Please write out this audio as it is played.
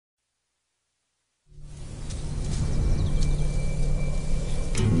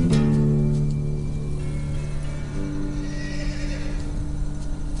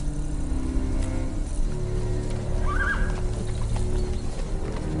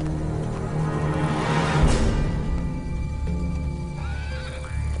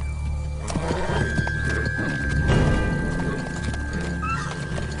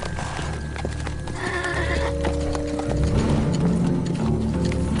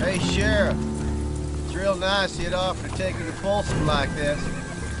Hey, Sheriff. It's real nice you'd offer to take her to Folsom like this.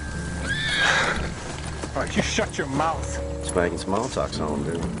 All right, you shut your mouth. It's making small talk on,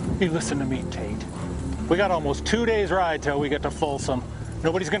 dude. You listen to me, Tate. We got almost 2 days ride till we get to Folsom.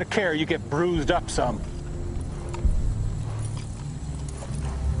 Nobody's gonna care you get bruised up some.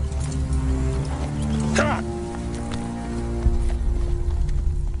 Come on!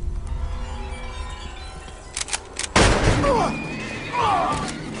 Come on!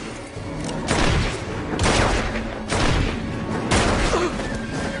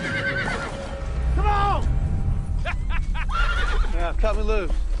 Now, cut me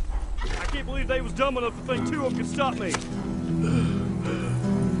loose. I can't believe they was dumb enough to think two of them could stop me.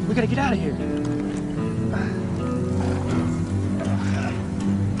 We gotta get out of here.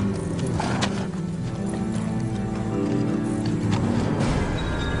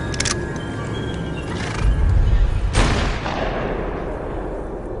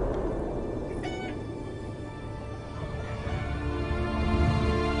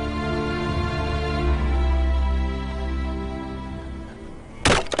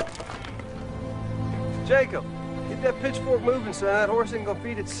 Jacob, get that pitchfork moving, son. That horse ain't gonna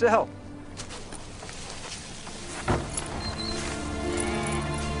feed itself.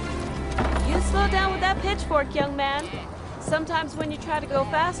 You slow down with that pitchfork, young man. Sometimes when you try to go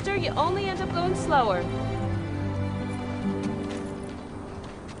faster, you only end up going slower.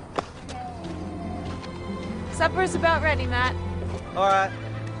 Supper's about ready, Matt. All right,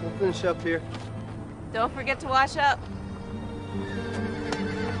 we'll finish up here. Don't forget to wash up.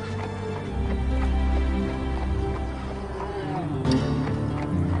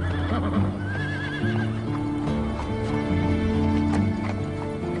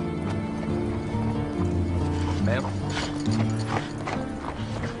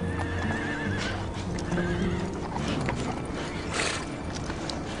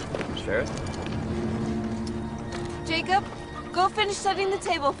 Sheriff? Jacob, go finish setting the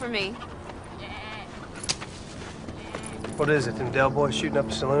table for me. What is it, them Del boys shooting up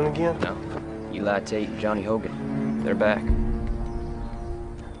a saloon again? No. Eli Tate and Johnny Hogan. They're back.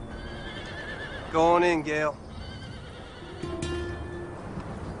 Go on in, Gail.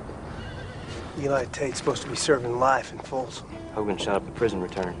 Eli Tate's supposed to be serving life in Folsom. Hogan shot up a prison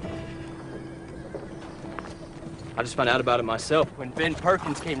return. I just found out about it myself when Ben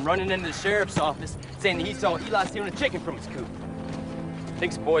Perkins came running into the sheriff's office saying that he saw Eli stealing a chicken from his coop.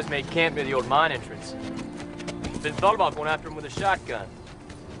 Thinks the boys made camp near the old mine entrance. Ben thought about going after him with a shotgun.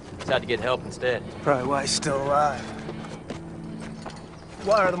 Decided to get help instead. Probably why he's still alive.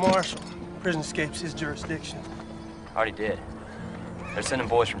 Wire the marshal. Prison escapes his jurisdiction. Already did. They're sending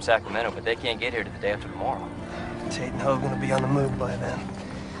boys from Sacramento, but they can't get here till the day after tomorrow. Tate and Hogan will be on the move by then.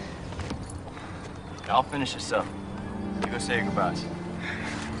 I'll finish this up. You go say your goodbyes.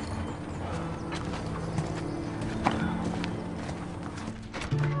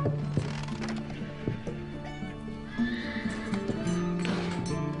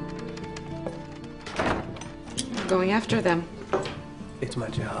 Going after them. It's my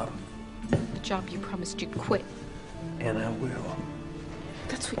job. The job you promised you'd quit. And I will.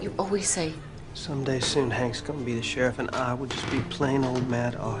 That's what you always say. Someday soon, Hank's gonna be the sheriff, and I will just be plain old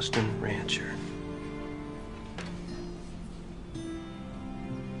Mad Austin rancher.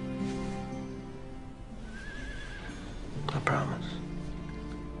 I promise.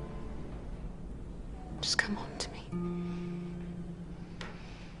 Just come home to me.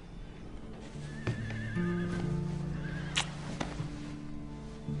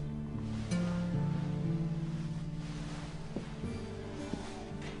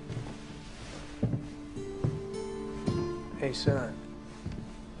 Hey, son.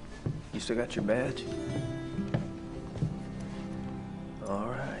 You still got your badge? All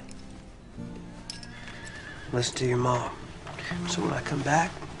right. Listen to your mom. So when I come back,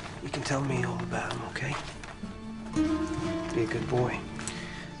 you can tell me all about him, okay? Be a good boy.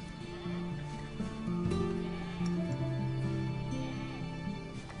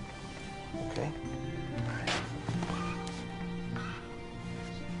 Okay? All right.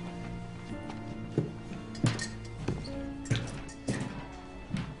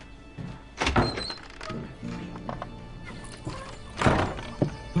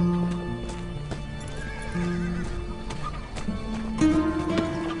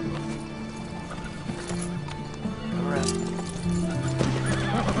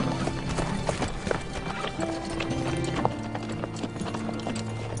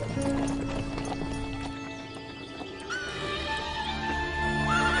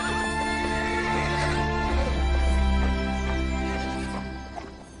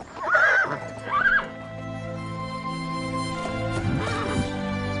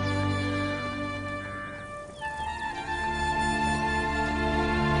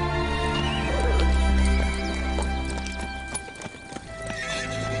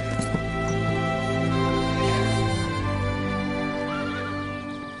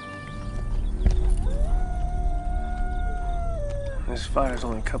 This fire's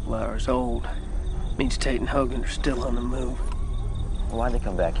only a couple hours old. Means Tate and Hogan are still on the move. Well, why'd they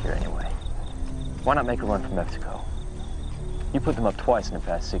come back here anyway? Why not make a run for Mexico? You put them up twice in the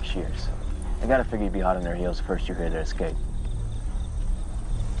past 6 years. I gotta figure you'd be hot on their heels the first you hear their escape.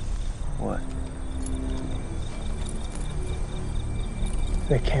 What?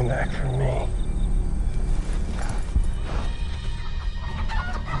 They came back for me.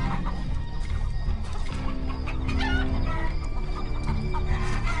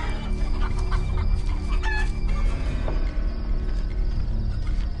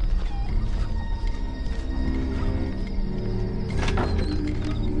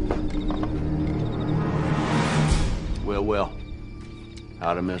 Well.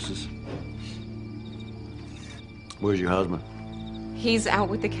 Howdy, missus. Where's your husband? He's out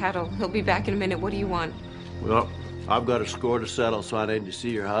with the cattle. He'll be back in a minute. What do you want? Well, I've got a score to settle, so I need to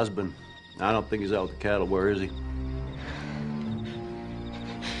see your husband. I don't think he's out with the cattle. Where is he?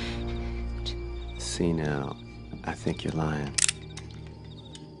 See now, I think you're lying.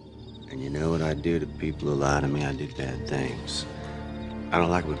 And you know what I do to people who lie to me? I do bad things. I don't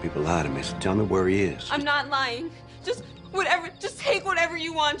like when people lie to me, so tell me where he is. I'm not lying. Just whatever. Just take whatever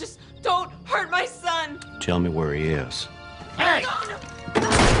you want. Just don't hurt my son. Tell me where he is. Hey!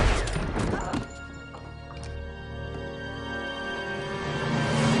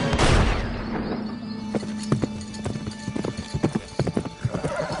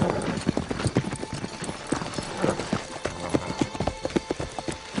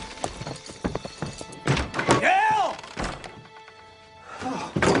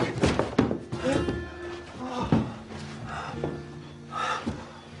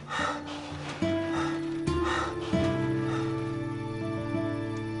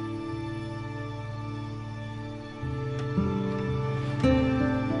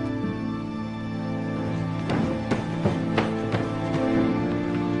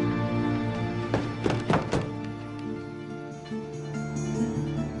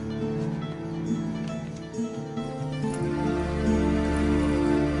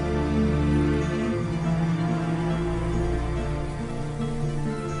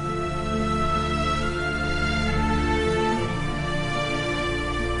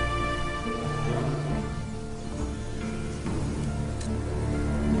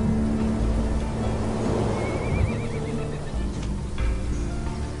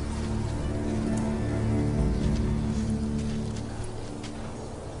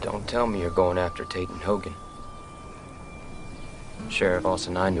 Don't tell me you're going after Tate and Hogan. Sheriff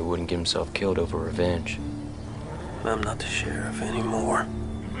Austin I knew wouldn't get himself killed over revenge. I'm not the sheriff anymore.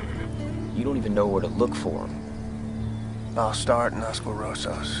 You don't even know where to look for him. I'll start in Oscar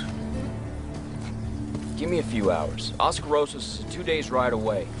Rosas. Give me a few hours. Oscar Rosas is 2 days ride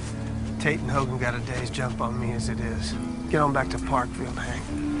away. Tate and Hogan got a day's jump on me as it is. Get on back to Parkfield,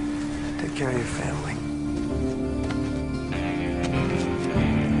 Hank. Take care of your family.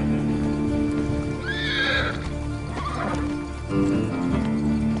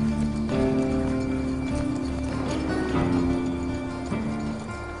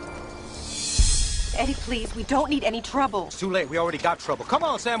 Eddie, please, we don't need any trouble. It's too late. We already got trouble. Come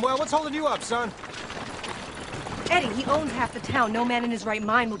on, Samuel. What's holding you up, son? Eddie, he owns half the town. No man in his right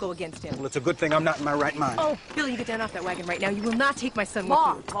mind will go against him. Well, it's a good thing I'm not in my right mind. Oh, Billy, you get down off that wagon right now. You will not take my son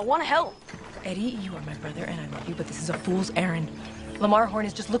Mom, with you. I want to help. Eddie, you are my brother, and I love you, but this is a fool's errand. Lamar Horn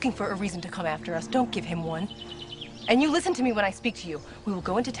is just looking for a reason to come after us. Don't give him one. And you listen to me when I speak to you. We will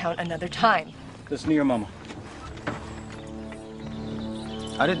go into town another time. Listen to your mama.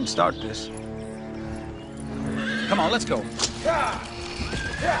 I didn't start this. Come on, let's go. Yeah.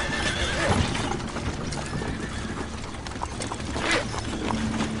 Yeah.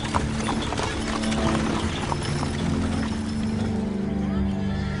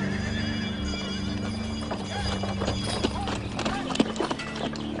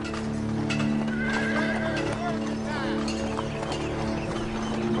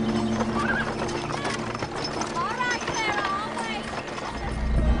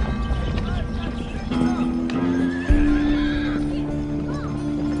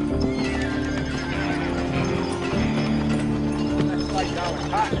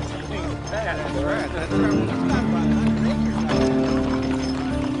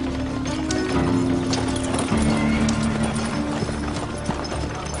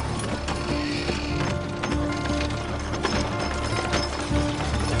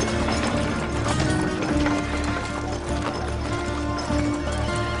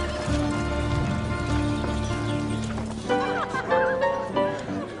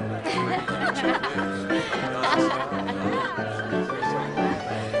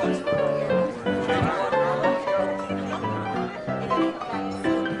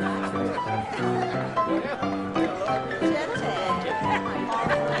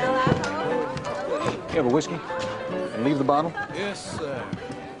 have a whiskey? And leave the bottle? Yes, sir.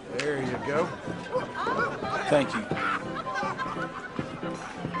 There you go. Thank you.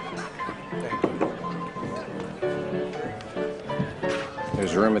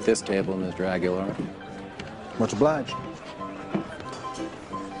 There's room at this table, Mr. Aguilar. Much obliged.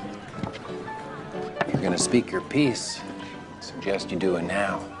 You're gonna speak your piece. Suggest you do it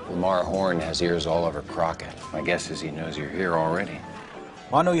now. Lamar Horn has ears all over Crockett. My guess is he knows you're here already.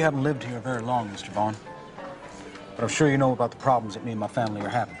 Well, I know you haven't lived here very long, Mr. Vaughn. But I'm sure you know about the problems that me and my family are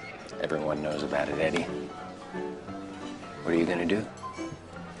having. Everyone knows about it, Eddie. What are you gonna do?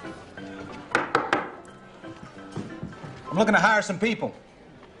 I'm looking to hire some people.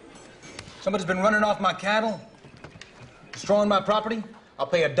 Somebody's been running off my cattle, destroying my property. I'll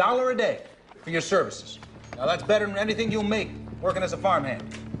pay $1 a day for your services. Now, that's better than anything you'll make working as a farmhand.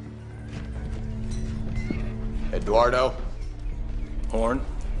 Eduardo? Horn?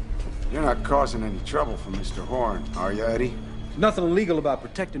 You're not causing any trouble for Mr. Horn, are you, Eddie? There's nothing illegal about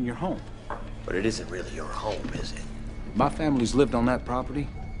protecting your home. But it isn't really your home, is it? My family's lived on that property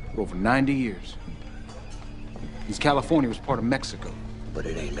for over 90 years. Since California was part of Mexico. But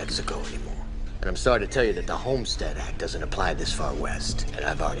it ain't Mexico anymore. And I'm sorry to tell you that the Homestead Act doesn't apply this far west. And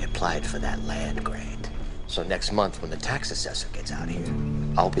I've already applied for that land grant. So next month, when the tax assessor gets out here,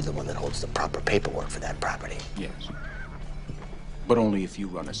 I'll be the one that holds the proper paperwork for that property. Yes. But only if you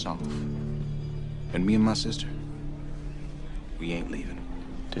run us off. And me and my sister, we ain't leaving.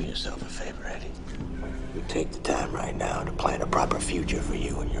 Do yourself a favor, Eddie. You take the time right now to plan a proper future for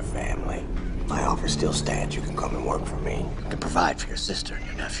you and your family. My offer still stands. You can come and work for me. You can provide for your sister and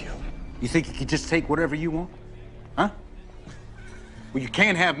your nephew. You think you could just take whatever you want? Huh? Well, you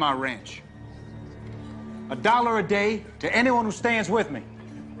can't have my ranch. $1 a day to anyone who stands with me.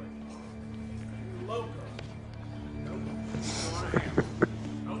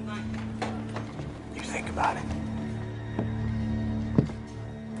 You think about it.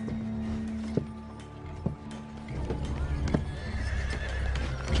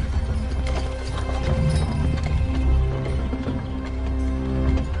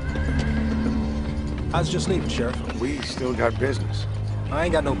 I was just leaving, Sheriff. We still got business. I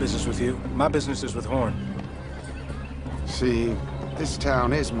ain't got no business with you. My business is with Horn. See, this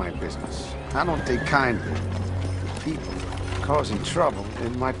town is my business. I don't take kindly to people causing trouble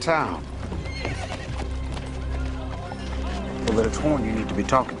in my town. Well, then it's Horn you need to be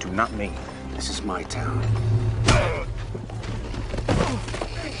talking to, not me. This is my town.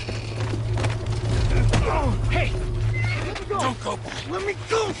 Hey! Don't go! Let me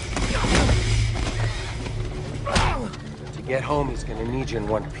go! To get home, he's gonna need you in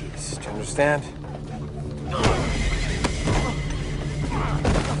one piece. Do you understand?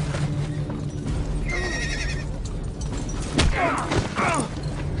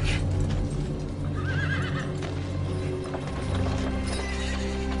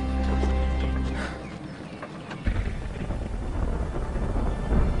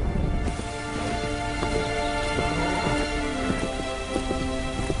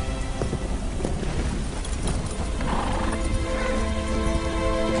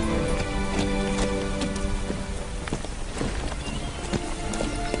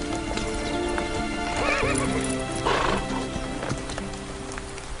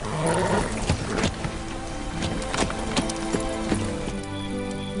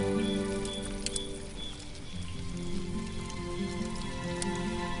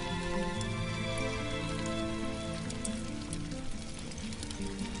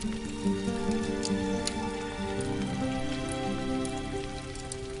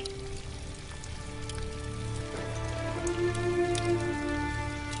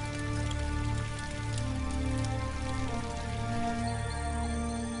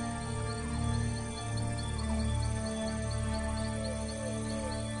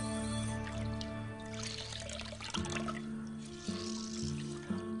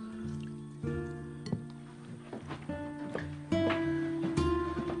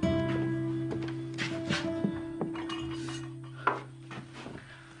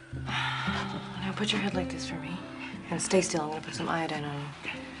 Put your head like this for me. And stay still. I'm gonna put some iodine on you.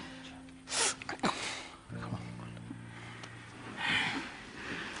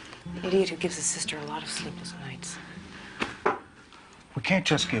 The idiot who gives his sister a lot of sleepless nights. We can't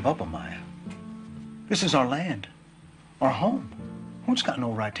just give up on Maya. This is our land, our home. Horn's got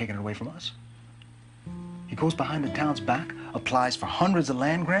no right taking it away from us. He goes behind the town's back, applies for hundreds of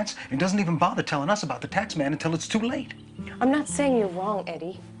land grants, and doesn't even bother telling us about the tax man until it's too late. I'm not saying you're wrong,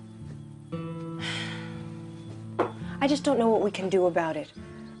 Eddie. I just don't know what we can do about it.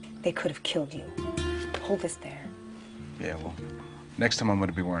 They could have killed you. Hold this there. Yeah, well, next time I'm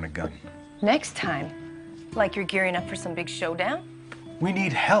gonna be wearing a gun. Next time, Like you're gearing up for some big showdown? We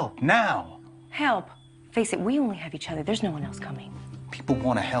need help now. Help? Face it, we only have each other. There's no one else coming. People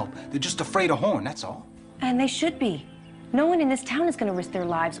want to help. They're just afraid of Horn, that's all. And they should be. No one in this town is going to risk their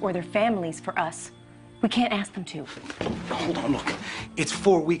lives or their families for us. We can't ask them to. Hold on, look. It's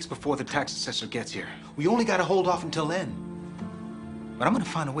 4 weeks before the tax assessor gets here. We only got to hold off until then. But I'm going to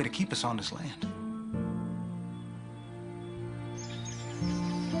find a way to keep us on this land.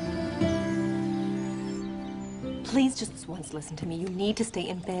 Please just once listen to me. You need to stay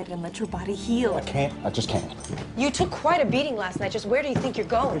in bed and let your body heal. I can't. I just can't. You took quite a beating last night. Just where do you think you're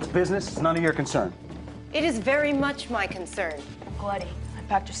going? It's business. It's none of your concern. It is very much my concern. Uncle Eddie, I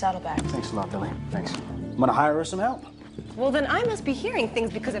packed your saddlebags. Thanks a lot, Billy. Thanks. I'm going to hire her some help. Well, then I must be hearing things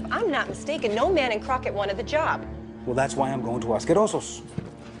because if I'm not mistaken, no man in Crockett wanted the job. Well, that's why I'm going to Asquerosos.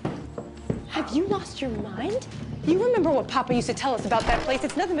 Have you lost your mind? You remember what Papa used to tell us about that place?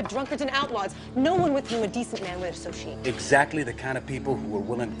 It's nothing but drunkards and outlaws. No one with whom a decent man would associate. Exactly the kind of people who are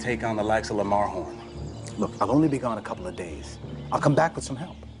willing to take on the likes of Lamar Horn. Look, I'll only be gone a couple of days. I'll come back with some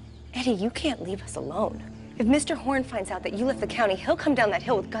help. Eddie, you can't leave us alone. If Mr. Horn finds out that you left the county, he'll come down that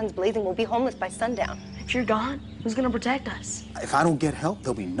hill with guns blazing. We'll be homeless by sundown. If you're gone, who's gonna protect us? If I don't get help,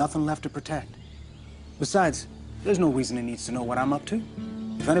 there'll be nothing left to protect. Besides, there's no reason he needs to know what I'm up to.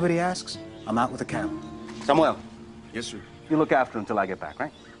 If anybody asks, I'm out with the cattle. Samuel. Yes, sir. You look after him until I get back,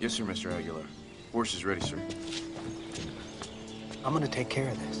 right? Yes, sir, Mr. Aguilar. Horse is ready, sir. I'm gonna take care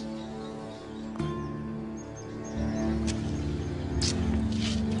of this.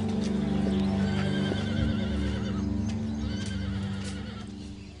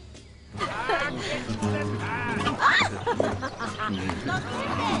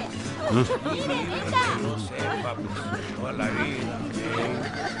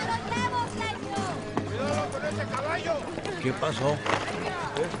 ¿Qué pasó?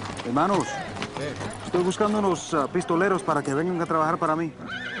 Hermanos, estoy buscando unos pistoleros para que vengan a trabajar para mí.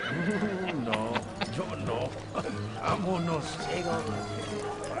 No, yo no. Vámonos.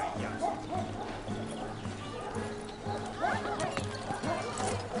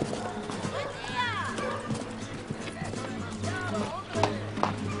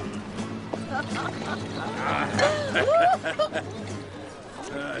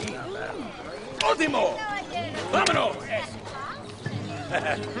 ¡Último! ¡Vámonos!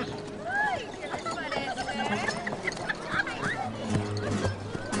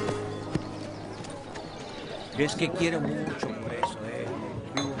 Es que quiere mucho por eso,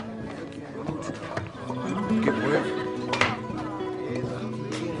 ¿Qué fue?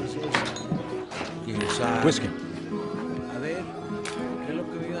 ¿Quién sabe? Whiskey. A ver, ¿qué es lo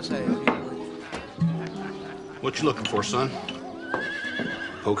que me ibas a decir? What you looking for, son?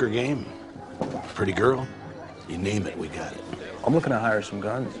 Poker game? Pretty girl? You name it, we got it. I'm looking to hire some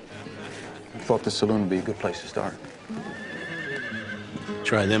guns. I thought this saloon would be a good place to start.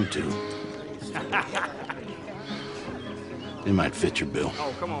 Try them two. They might fit your bill.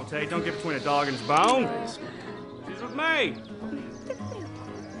 Oh, come on, Tate. Don't get between a dog and his bone. She's with me.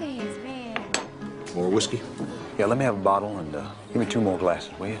 More whiskey? Yeah, let me have a bottle and give me 2 more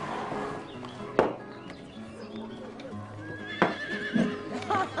glasses, will you?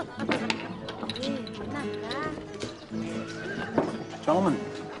 Gentlemen.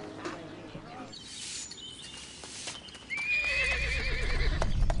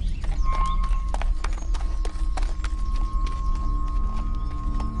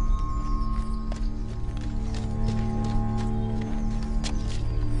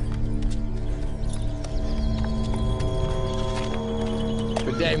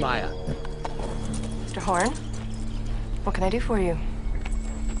 Good day, Maya. Mr. Horn, what can I do for you?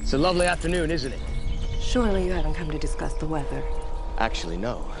 It's a lovely afternoon, isn't it? Surely you haven't come to discuss the weather. Actually,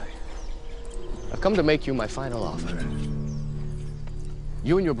 no. I've come to make you my final offer.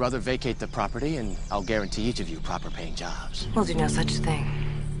 You and your brother vacate the property, and I'll guarantee each of you proper-paying jobs. We'll do no such thing.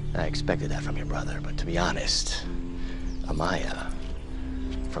 I expected that from your brother, but to be honest, Amaya,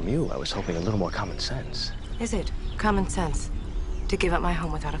 from you, I was hoping a little more common sense. Is it common sense to give up my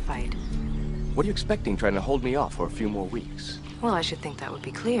home without a fight? What are you expecting, trying to hold me off for a few more weeks? Well, I should think that would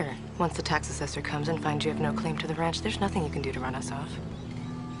be clear. Once the tax assessor comes and finds you have no claim to the ranch, there's nothing you can do to run us off.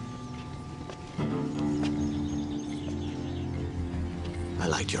 I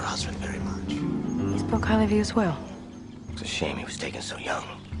liked your husband very much. He spoke highly of you as well. It's a shame he was taken so young.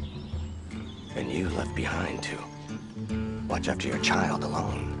 And you left behind to watch after your child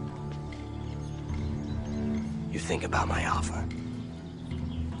alone. You think about my offer.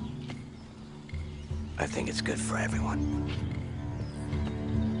 I think it's good for everyone.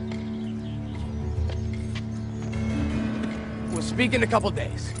 We'll speak in a couple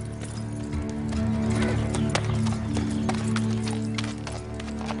days.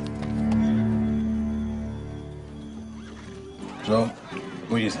 So,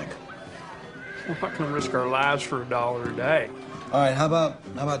 what do you think? We're not gonna risk our lives for $1 a day. All right, how about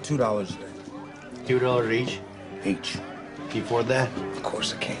 $2 a day? $2 each? Each. Can you afford that? Of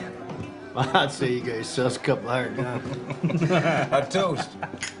course I can. I'd say you guys sell us a couple hired guns. A toast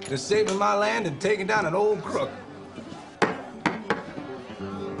to saving my land and taking down an old crook.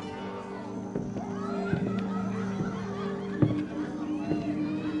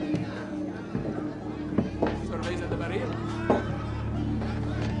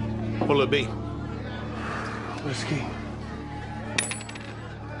 What'll it be? Whiskey.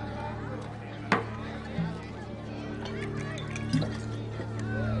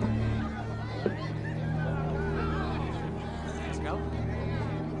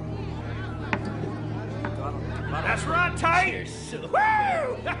 That's right, Tate!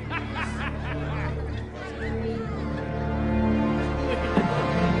 Woo!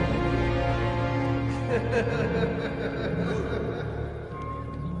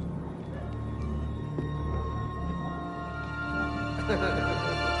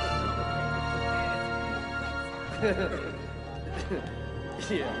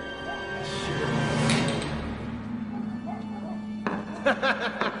 Yeah.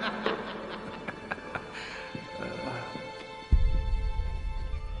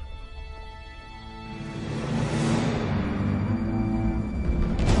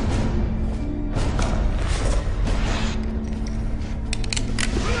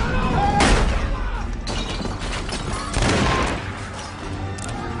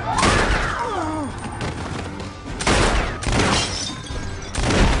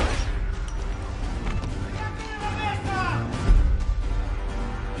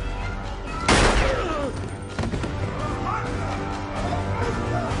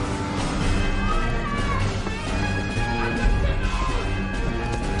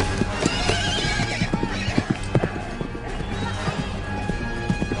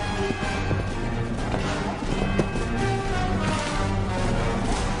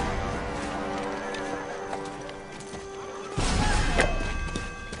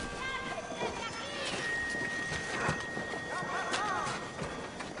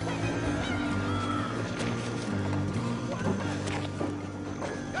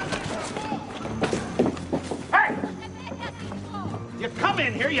 You come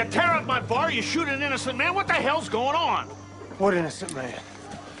in here, you tear up my bar, you shoot an innocent man. What the hell's going on? What innocent man?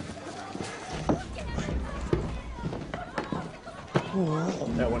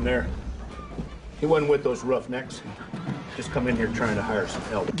 That one there. He wasn't with those roughnecks. Just come in here trying to hire some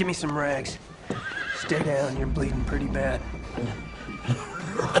help. Give me some rags. Stay down, you're bleeding pretty bad.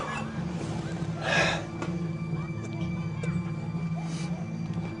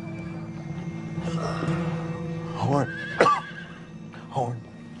 Horn. Horn.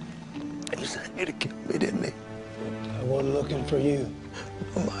 He sent you to kill me, didn't he? I wasn't looking for you.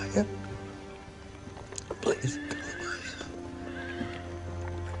 Amaya. Please.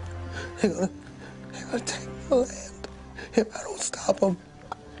 They're gonna take my land if I don't stop them.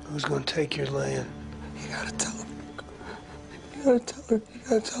 Who's gonna take your land? You gotta tell him. You gotta tell her. You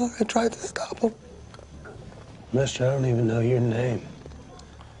gotta tell her I tried to stop him. Mister, I don't even know your name.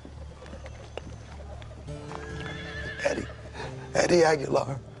 Eddie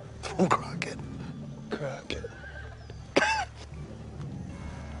Aguilar from Crockett. Crockett.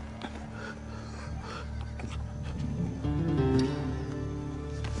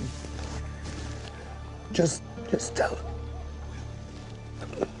 Just tell him.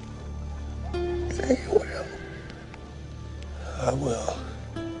 Say you will. I will.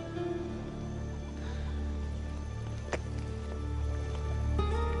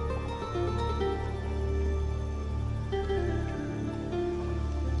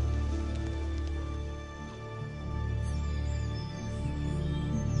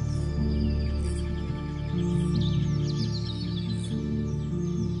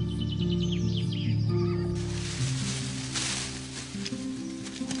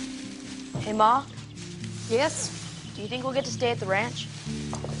 Hey, Ma, Yes? do you think we'll get to stay at the ranch?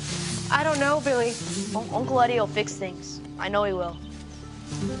 I don't know, Billy. Uncle Eddie will fix things. I know he will.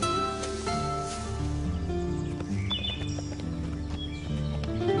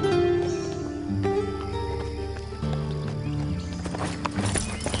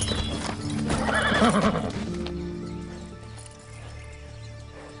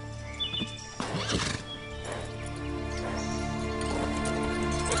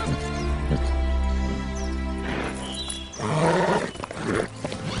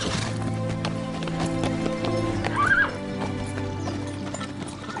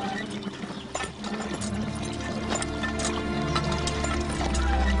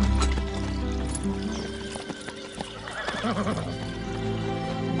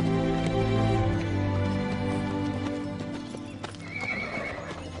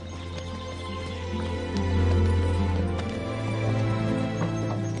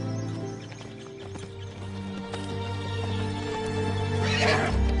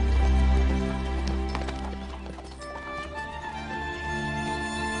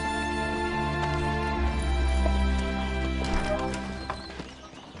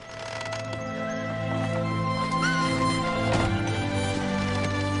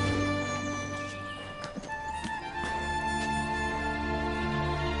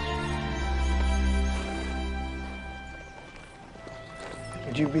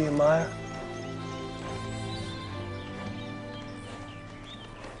 Would you be a Maya?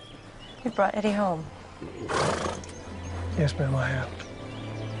 You brought Eddie home. Yes, ma'am, I have.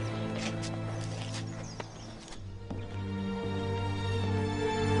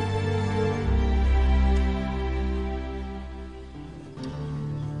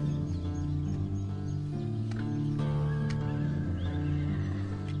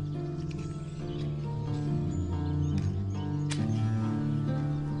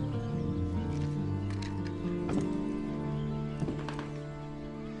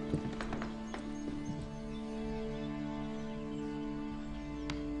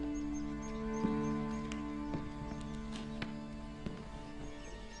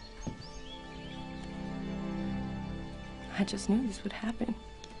 I just knew this would happen.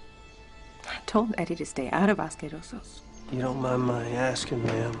 I told Eddie to stay out of Asquerosos. You don't mind my asking,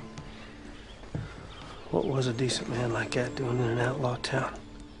 ma'am, what was a decent man like that doing in an outlaw town?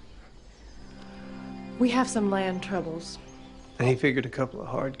 We have some land troubles. And he figured a couple of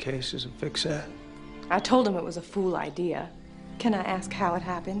hard cases would fix that. I told him it was a fool idea. Can I ask how it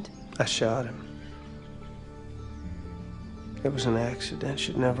happened? I shot him. It was an accident,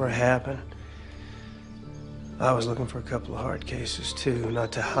 should never have happened. I was looking for a couple of hard cases, too.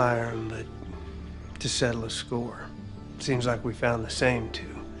 Not to hire him, but to settle a score. Seems like we found the same two.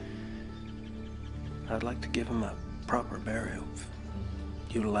 I'd like to give him a proper burial,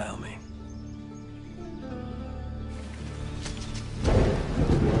 if you'd allow me.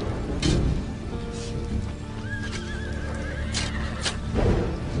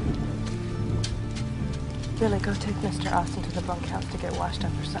 Billy, go take Mr. Austin to the bunkhouse to get washed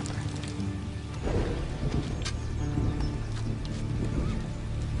up for supper.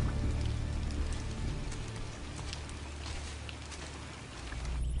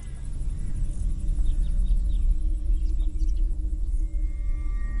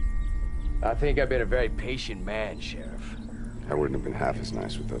 I think I've been a very patient man, Sheriff. I wouldn't have been half as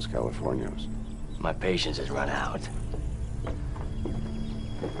nice with those Californios. My patience has run out.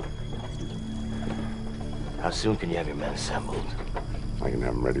 How soon can you have your men assembled? I can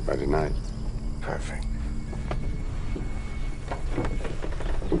have them ready by tonight. Perfect.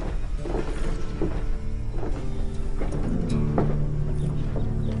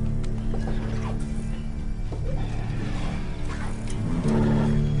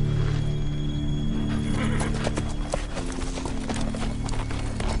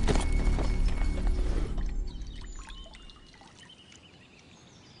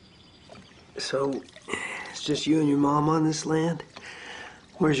 So, it's just you and your mom on this land?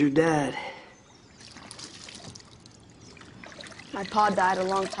 Where's your dad? My pa died a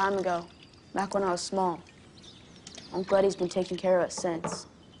long time ago, back when I was small. Uncle Eddie's been taking care of us since.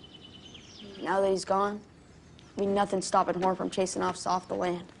 Now that he's gone, I mean, nothing's stopping Horn from chasing us off the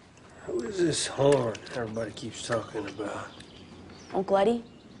land. Who is this Horn everybody keeps talking about? Uncle Eddie,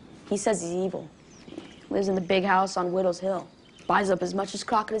 he says he's evil. Lives in the big house on Widow's Hill. Buys up as much as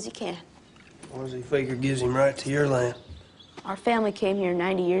Crockett as he can. What does he figure gives him right to your land? Our family came here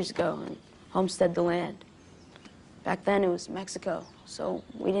 90 years ago and homesteaded the land. Back then it was Mexico, so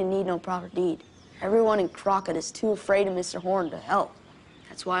we didn't need no proper deed. Everyone in Crockett is too afraid of Mr. Horn to help.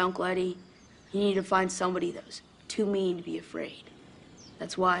 That's why Uncle Eddie, he needed to find somebody that was too mean to be afraid.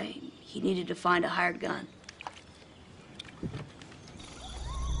 That's why he needed to find a hired gun.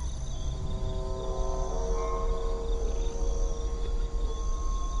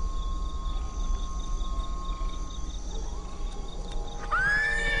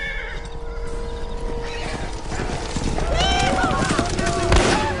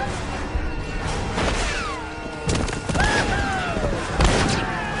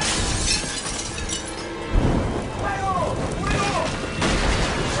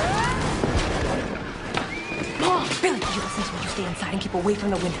 Away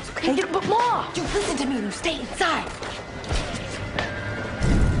from the windows, okay? But Ma! You listen to me and you stay inside.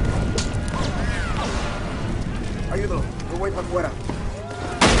 Ayudo, me voy para afuera.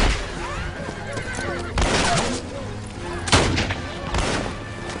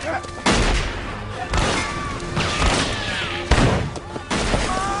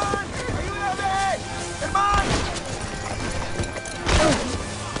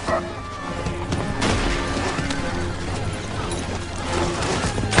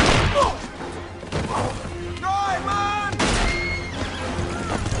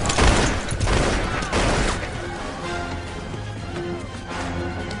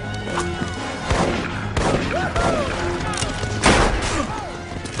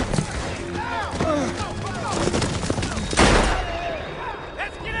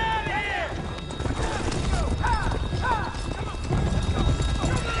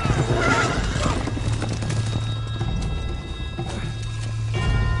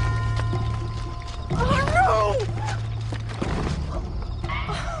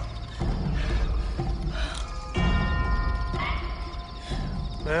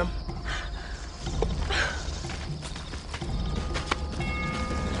 Sam?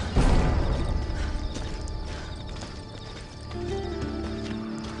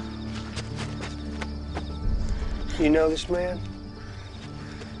 You know this man?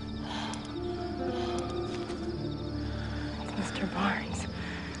 Mr. Barnes.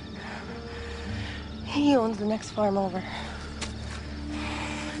 He owns the next farm over.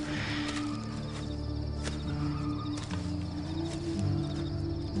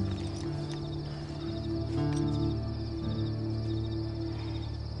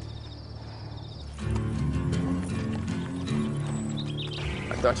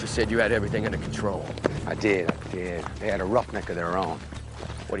 I thought you said you had everything under control. I did. They had a roughneck of their own.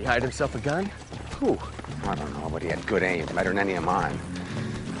 What, he hired himself a gun? Who? I don't know, but he had good aim, better than any of mine.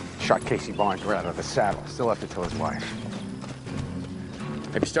 Shot Casey Barnes right out of the saddle. Still left it to his wife.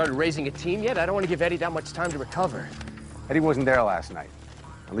 Have you started raising a team yet? I don't want to give Eddie that much time to recover. Eddie wasn't there last night.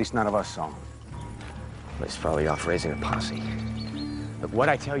 At least none of us saw him. Well, he's probably off raising a posse. Look,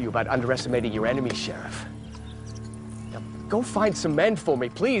 what'd I tell you about underestimating your enemy, Sheriff? Now, go find some men for me,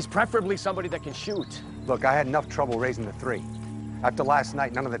 please. Preferably somebody that can shoot. Look, I had enough trouble raising the three. After last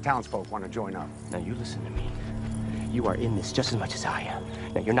night, none of the townsfolk want to join up. Now, you listen to me. You are in this just as much as I am.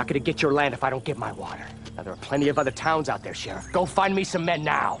 Now, you're not going to get your land if I don't get my water. Now, there are plenty of other towns out there, Sheriff. Go find me some men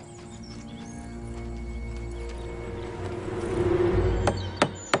now.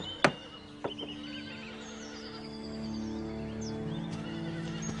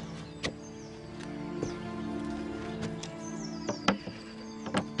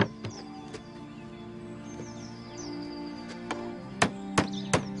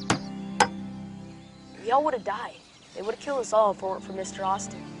 We all would have died. They would have killed us all if it weren't for Mr.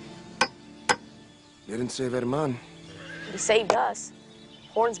 Austin. You didn't save Herman. He saved us.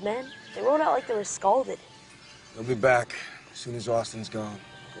 Horn's men, they rode out like they were scalded. They'll be back as soon as Austin's gone.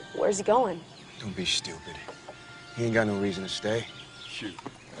 Where's he going? Don't be stupid. He ain't got no reason to stay. Shoot.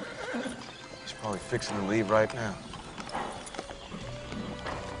 He's probably fixing to leave right now.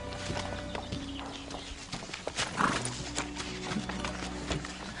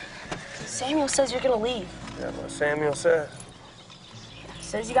 Samuel says you're gonna leave. Yeah, what Samuel says.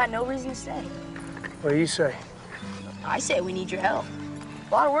 Says you got no reason to stay. What do you say? I say we need your help.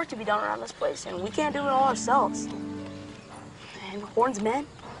 A lot of work to be done around this place, and we can't do it all ourselves. And Horn's men,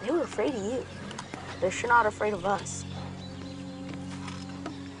 they were afraid of you. They're sure not afraid of us.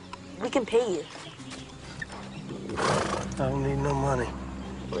 We can pay you. I don't need no money.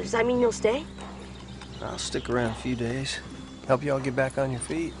 Well, does that mean you'll stay? I'll stick around a few days. Help y'all get back on your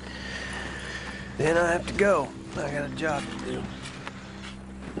feet. Then I have to go. I got a job to do.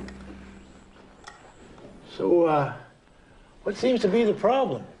 So, what seems to be the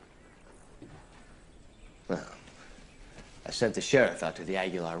problem? Well, I sent the sheriff out to the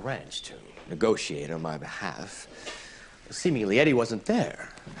Aguilar Ranch to negotiate on my behalf. Seemingly, Eddie wasn't there.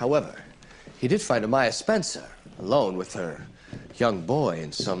 However, he did find Amaya Spencer alone with her young boy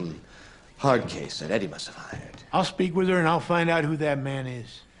in some hard case that Eddie must have hired. I'll speak with her and I'll find out who that man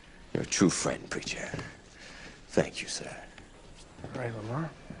is. You're a true friend, preacher. Thank you, sir. All right, Lamar.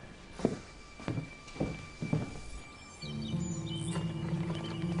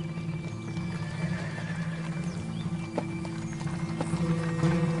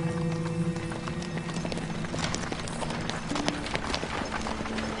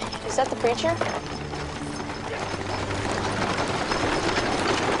 Is that the preacher?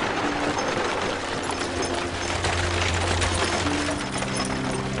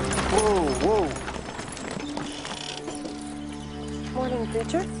 Whoa. Morning,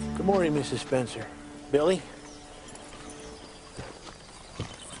 preacher. Good morning, Mrs. Spencer. Billy?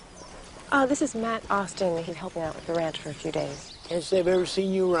 This is Matt Austin. He's helping out with the ranch for a few days. Can't say I've ever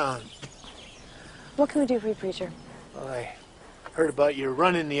seen you around. What can we do for you, preacher? Well, I heard about your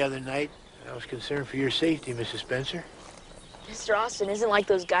running the other night. I was concerned for your safety, Mrs. Spencer. Mr. Austin isn't like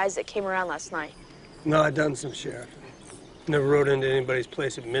those guys that came around last night. No, I done some, Sheriff. Never rode into anybody's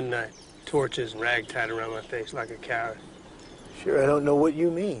place at midnight. Torches and rag tied around my face like a coward. Sure, I don't know what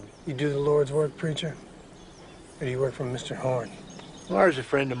you mean. You do the Lord's work, preacher? Or do you work for Mr. Horn? Laura's a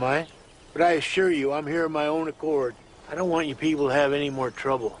friend of mine, but I assure you, I'm here of my own accord. I don't want you people to have any more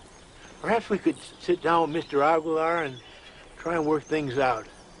trouble. Perhaps we could sit down with Mr. Aguilar and try and work things out.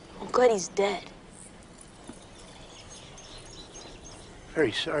 I'm glad he's dead.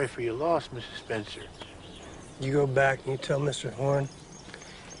 Very sorry for your loss, Mrs. Spencer. You go back and you tell Mr. Horn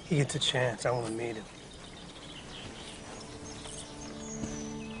he gets a chance. I want to meet him.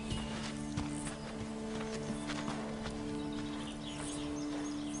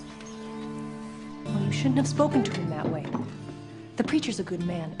 Well, you shouldn't have spoken to him that way. The preacher's a good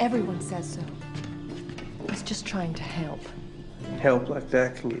man. Everyone says so. He's just trying to help. Help like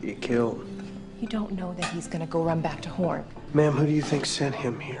that can get you killed. You don't know that he's gonna go run back to Horn. Ma'am, who do you think sent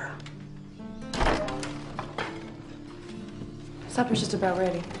him here? Supper's just about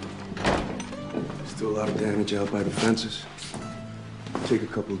ready. Still a lot of damage out by the fences. Take a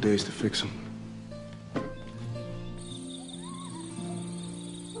couple of days to fix them.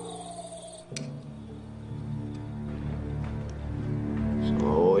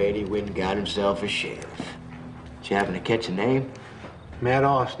 So Eddie went and got himself a sheriff. Did you happen to catch a name? Matt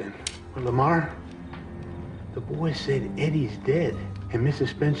Austin. Well, Lamar, the boy said Eddie's dead, and Mrs.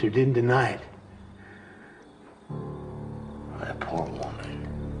 Spencer didn't deny it. That poor woman.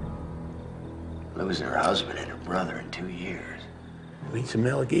 Losing her husband and her brother in 2 years. Made some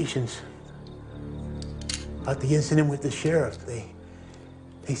allegations about the incident with the sheriff. They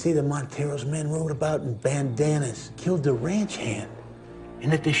say the Montero's men rode about in bandanas, killed the ranch hand,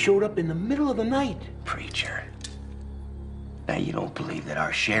 and that they showed up in the middle of the night. Preacher. Now, you don't believe that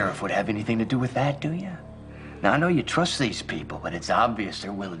our sheriff would have anything to do with that, do you? Now, I know you trust these people, but it's obvious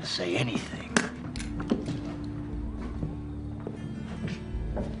they're willing to say anything.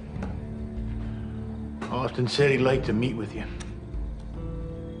 Austin said he'd like to meet with you.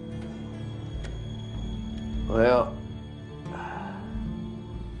 Well,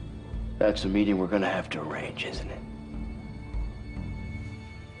 that's a meeting we're gonna have to arrange, isn't it?